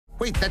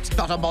Wait, that's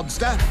not a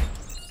monster.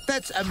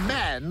 That's a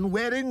man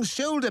wearing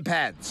shoulder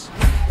pads.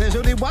 There's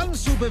only one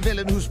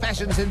supervillain whose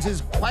fashion sense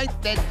is quite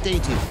that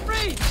dated.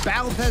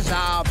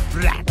 Balthazar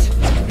Bratt.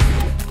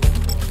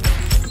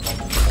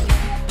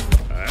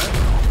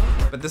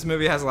 But this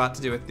movie has a lot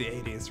to do with the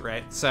 80s,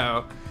 right?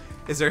 So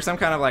is there some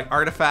kind of like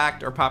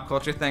artifact or pop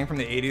culture thing from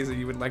the 80s that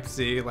you would like to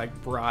see like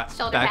brought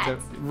Shoulder back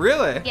pads. to?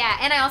 Really? Yeah,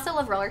 and I also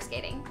love roller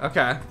skating.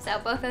 Okay. So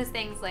both those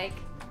things, like.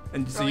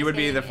 And so you would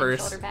be the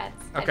first. Shoulder pads.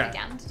 Okay. I'd be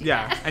down to do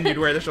Yeah, that. and you'd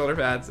wear the shoulder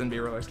pads and be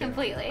roller skating.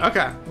 Completely.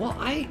 Okay. Well,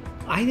 I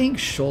think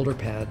shoulder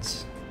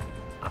pads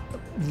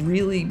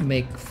really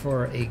make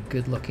for a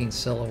good-looking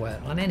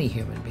silhouette on any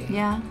human being.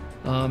 Yeah.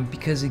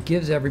 Because it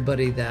gives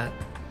everybody that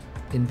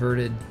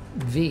inverted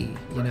V,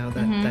 you know,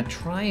 that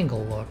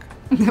triangle look.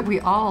 That we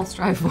all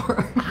strive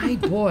for. I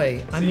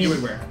mean, you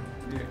would wear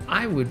them.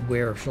 I would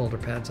wear shoulder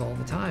pads all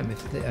the time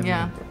if they, I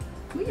Yeah. mean,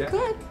 Well, you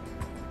could.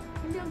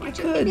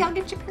 Maybe I'll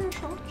get you a pair of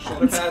shoulder pads.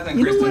 Shoulder pads and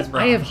you know Kristen's what?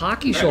 bra. I have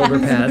hockey shoulder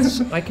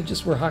pads. I could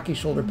just wear hockey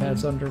shoulder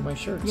pads under my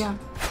shirts. Yeah.